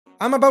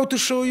I'm about to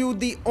show you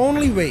the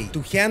only way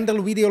to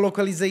handle video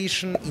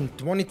localization in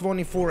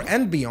 2024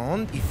 and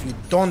beyond if you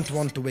don't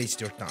want to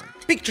waste your time.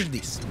 Picture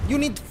this. You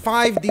need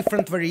 5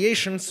 different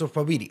variations of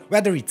a video,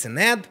 whether it's an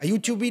ad, a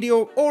YouTube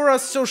video, or a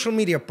social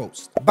media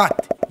post.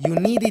 But you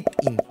need it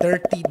in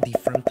 30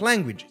 different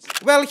languages.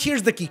 Well,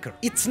 here's the kicker.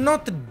 It's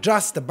not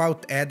just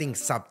about adding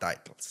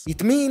subtitles.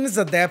 It means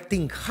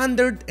adapting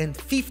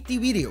 150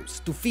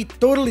 videos to fit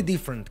totally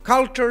different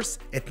cultures,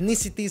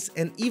 ethnicities,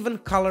 and even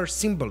color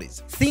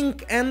symbolism.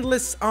 Think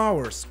endless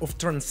hours of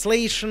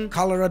translation,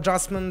 color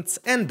adjustments,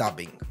 and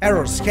dubbing.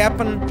 Errors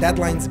happen,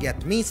 deadlines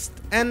get missed,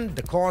 and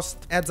the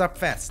cost adds up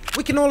fast.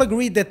 We can all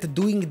agree that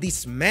doing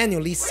this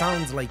manually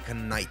sounds like a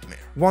nightmare.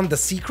 Want the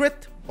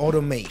secret?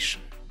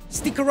 Automation.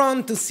 Stick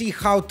around to see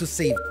how to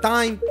save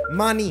time,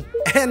 money,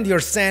 and your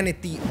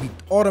sanity with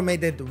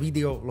automated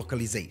video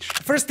localization.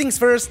 First things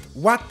first,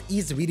 what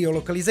is video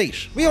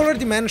localization? We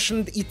already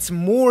mentioned it's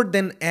more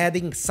than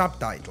adding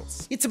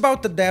subtitles. It's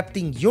about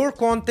adapting your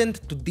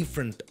content to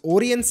different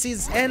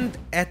audiences and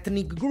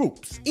ethnic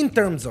groups in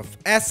terms of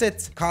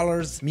assets,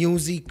 colors,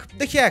 music,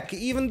 the heck,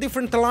 even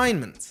different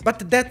alignments.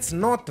 But that's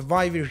not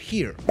why we're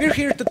here. We're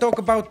here to talk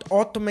about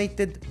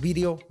automated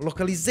video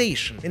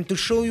localization and to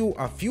show you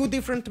a few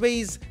different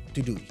ways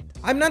to do it.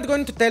 I'm not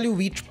going to tell you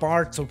which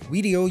parts of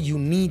video you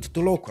need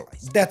to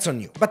localize, that's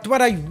on you. But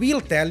what I will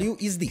tell you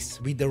is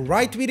this: with the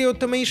right video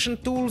automation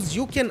tools,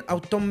 you can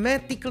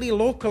automatically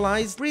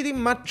localize pretty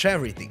much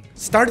everything.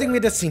 Starting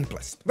with the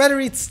simplest. Whether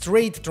it's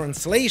straight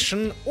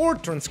translation or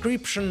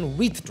transcription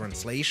with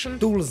translation,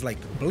 tools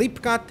like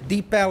BlipCut,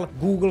 DeepL,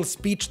 Google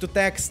Speech to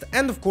Text,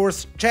 and of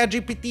course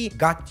ChatGPT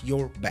got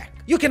your back.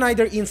 You can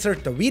either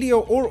insert a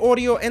video or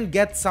audio and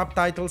get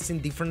subtitles in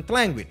different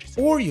languages,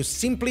 or you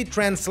simply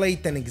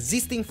translate an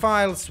existing file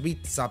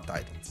with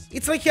subtitles.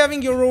 It's like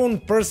having your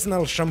own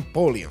personal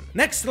Champollion.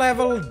 Next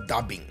level,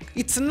 dubbing.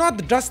 It's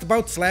not just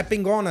about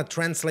slapping on a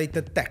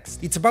translated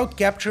text, it's about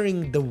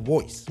capturing the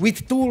voice.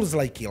 With tools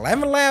like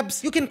 11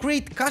 Labs, you can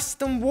create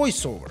custom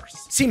voiceovers.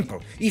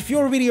 Simple. If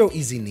your video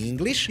is in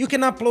English, you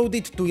can upload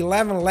it to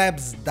 11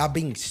 Labs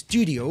Dubbing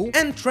Studio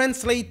and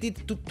translate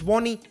it to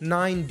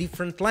 29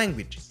 different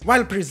languages,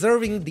 while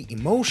preserving the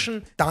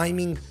emotion,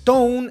 timing,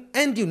 tone,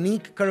 and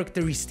unique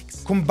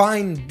characteristics.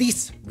 Combine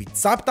this with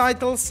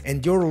subtitles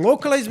and your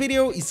localized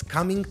video is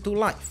coming to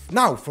life.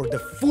 Now for the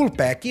full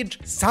package: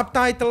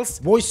 subtitles,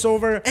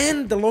 voiceover,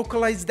 and the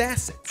localized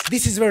assets.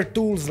 This is where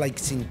tools like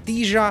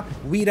Synthesia,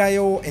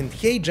 Video, and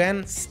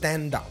HeyGen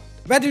stand out.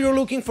 Whether you're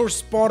looking for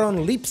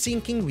spot-on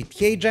lip-syncing with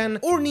HeyGen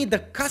or need a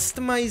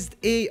customized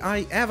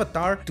AI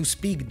avatar to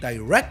speak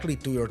directly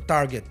to your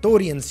target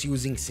audience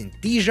using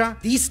Synthesia,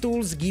 these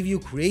tools give you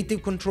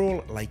creative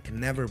control like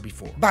never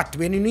before. But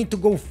when you need to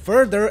go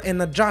further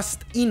and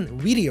adjust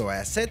in-video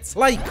assets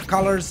like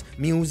colors,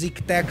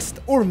 music, text,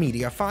 or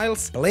media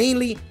files,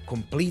 Plainly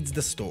completes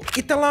the story.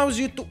 It allows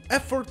you to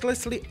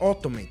effortlessly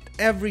automate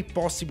every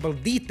possible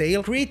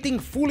detail, creating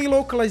fully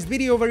localized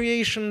video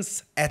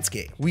variations at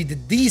scale.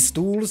 With these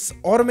tools,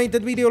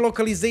 automated video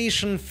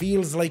localization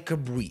feels like a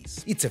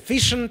breeze. It's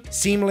efficient,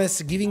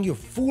 seamless, giving you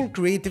full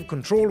creative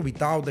control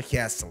without the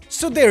hassle.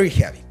 So there you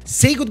have it.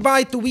 Say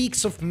goodbye to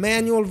weeks of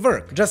manual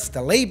work. Just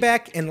lay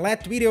back and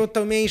let video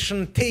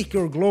automation take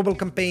your global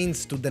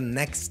campaigns to the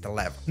next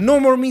level. No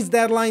more missed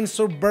deadlines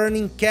or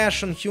burning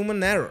cash on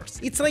human errors.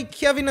 It's like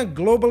having a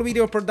global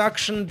video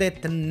production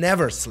that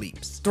never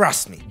sleeps.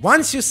 Trust me,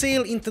 once you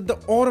sail into the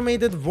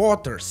automated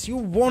waters, you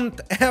won't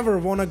ever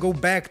wanna go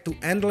back to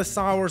endless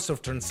hours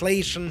of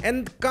translation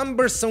and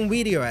cumbersome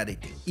video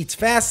editing. It's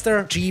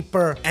faster,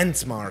 cheaper, and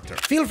smarter.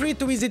 Feel free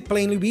to visit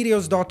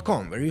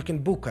plainlyvideos.com, where you can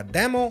book a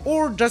demo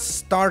or just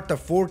start a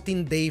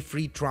 14-day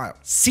free trial.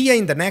 See ya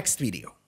in the next video.